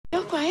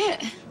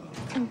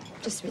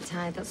just a bit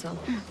tired, that's all.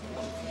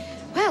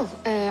 Well,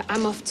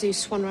 I'm off to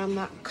swan around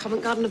that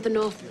Covent Garden of the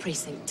North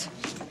precinct.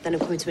 Then I'm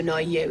coming to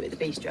annoy you at the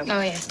bistro.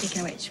 Oh, yeah,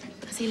 speaking of which.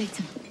 I'll see you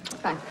later.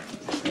 Bye.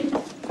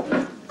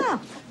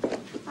 Oh,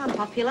 I'm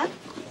popular.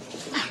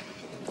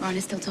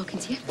 Rana's still talking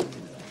to you.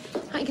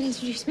 Aren't you going to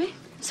introduce me?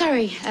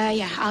 Sorry,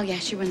 yeah,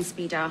 she runs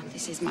Speedo.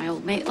 This is my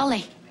old mate,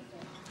 Lolly.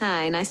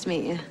 Hi, nice to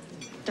meet you.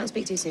 Don't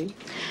speak too soon.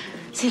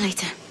 See you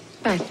later.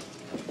 Bye.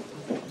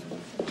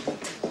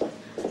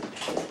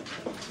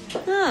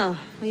 Oh,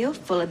 well, you're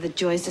full of the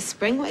joys of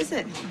spring. What is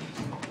it?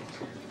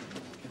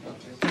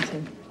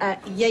 Nothing.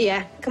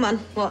 Yeah. Come on.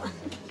 What?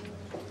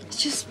 It's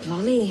just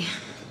Lolly.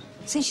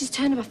 Since she's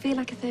turned up, I feel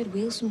like a third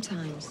wheel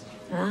sometimes.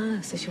 Ah,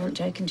 so she wasn't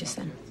joking just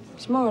then.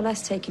 She's more or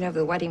less taking over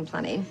the wedding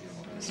planning.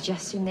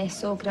 Suggesting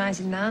this,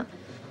 organising that.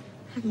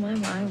 Never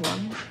mind what I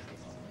want.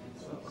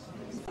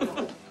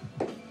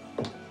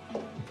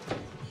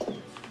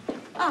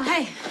 Oh,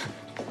 hey.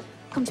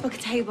 Come to book a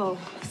table.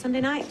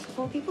 Sunday night for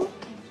 4 people?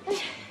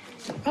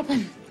 No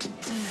problem.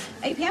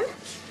 8 p.m?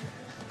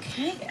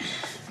 Okay.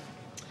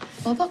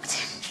 All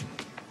booked.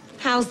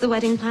 How's the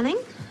wedding planning?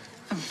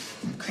 Oh,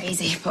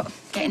 crazy, but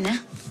getting there.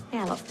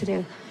 Yeah, lots to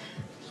do.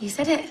 You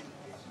said it.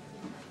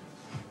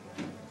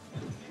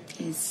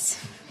 Is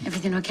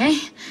everything okay?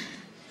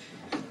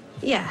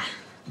 Yeah,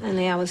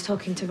 only I was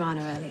talking to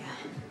Rana earlier.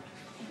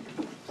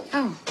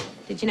 Oh.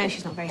 Did you know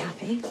she's not very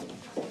happy?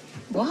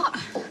 What?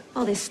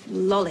 Oh, this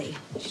Lolly.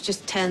 She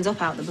just turns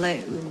up out of the blue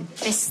and...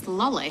 This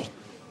Lolly?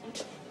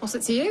 What's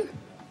it to you?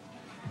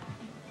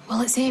 Well,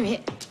 let's hear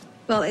it.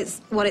 Well,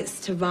 it's what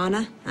it's to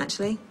Rana,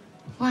 actually.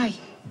 Why?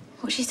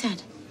 What she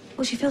said?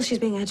 Well, she feels she's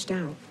being edged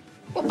out.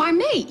 What, by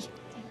me?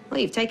 Well,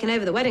 you've taken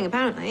over the wedding,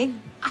 apparently.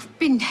 I've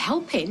been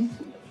helping.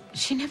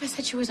 She never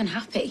said she was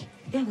unhappy.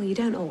 Yeah, well, you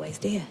don't always,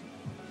 do you?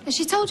 Has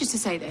she told you to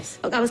say this?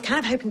 Look, I was kind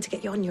of hoping to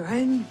get you on your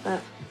own,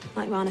 but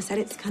like Rana said,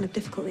 it's kind of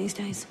difficult these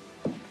days.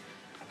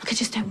 Look, I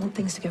just don't want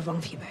things to go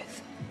wrong for you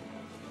both.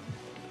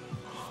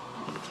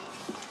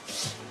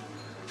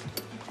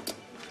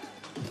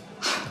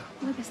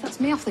 Well, I guess that's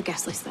me off the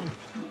guest list, then.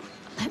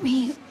 Let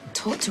me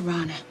talk to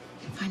Rana.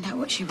 Find out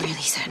what she really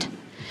said.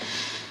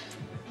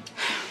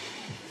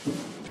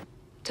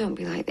 Don't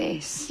be like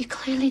this. You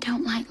clearly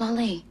don't like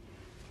Lolly.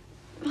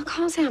 I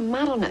can't say I'm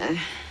mad on her,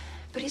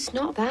 but it's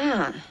not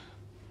that.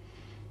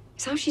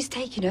 It's how she's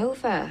taking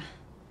over.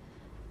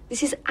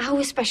 This is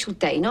our special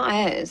day, not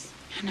hers.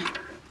 I know.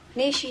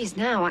 And here she is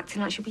now,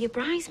 acting like she'll be a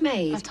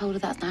bridesmaid. I've told her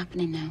that's not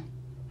happening now.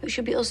 It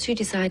should be us two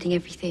deciding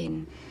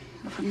everything.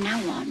 But from now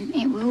on,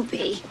 it will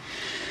be.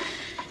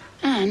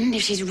 And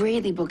if she's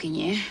really bugging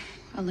you,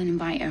 I'll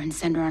invite her and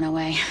send her on her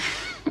way.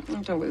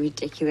 Oh, don't be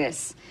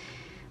ridiculous.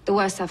 The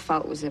worst I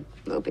felt was a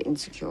little bit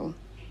insecure.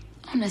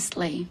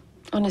 Honestly.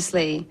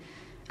 Honestly,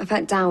 I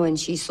felt down when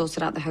she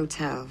sorted out the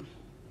hotel.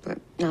 But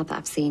now that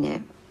I've seen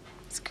it,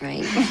 it's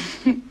great.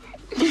 But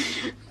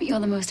you're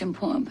the most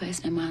important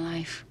person in my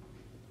life.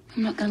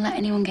 I'm not going to let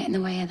anyone get in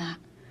the way of that.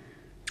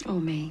 Or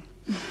me.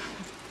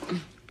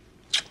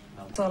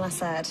 That's all I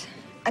said.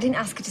 I didn't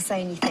ask her to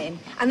say anything.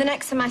 And the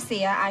next time I see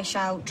her, I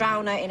shall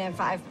drown her in a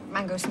vat of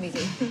mango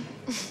smoothie.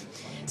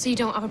 So you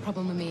don't have a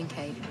problem with me and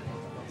Kate?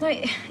 No,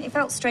 it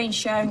felt strange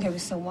sharing her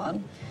with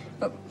someone,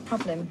 but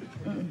problem.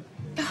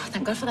 Oh,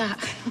 thank God for that.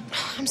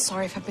 I'm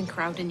sorry if I've been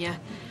crowding you.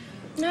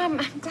 No, I'm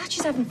glad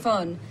she's having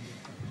fun.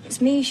 It's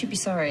me you should be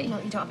sorry.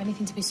 Well, you don't have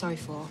anything to be sorry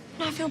for.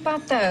 No, I feel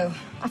bad, though.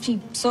 After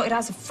you sorted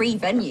out a free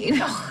venue.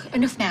 Oh,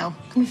 enough now.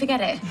 Can we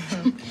forget it?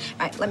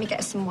 Right, let me get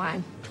us some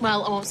wine.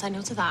 Well, I won't say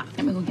no to that.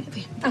 Let me go get it for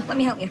you. Oh, let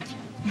me help you.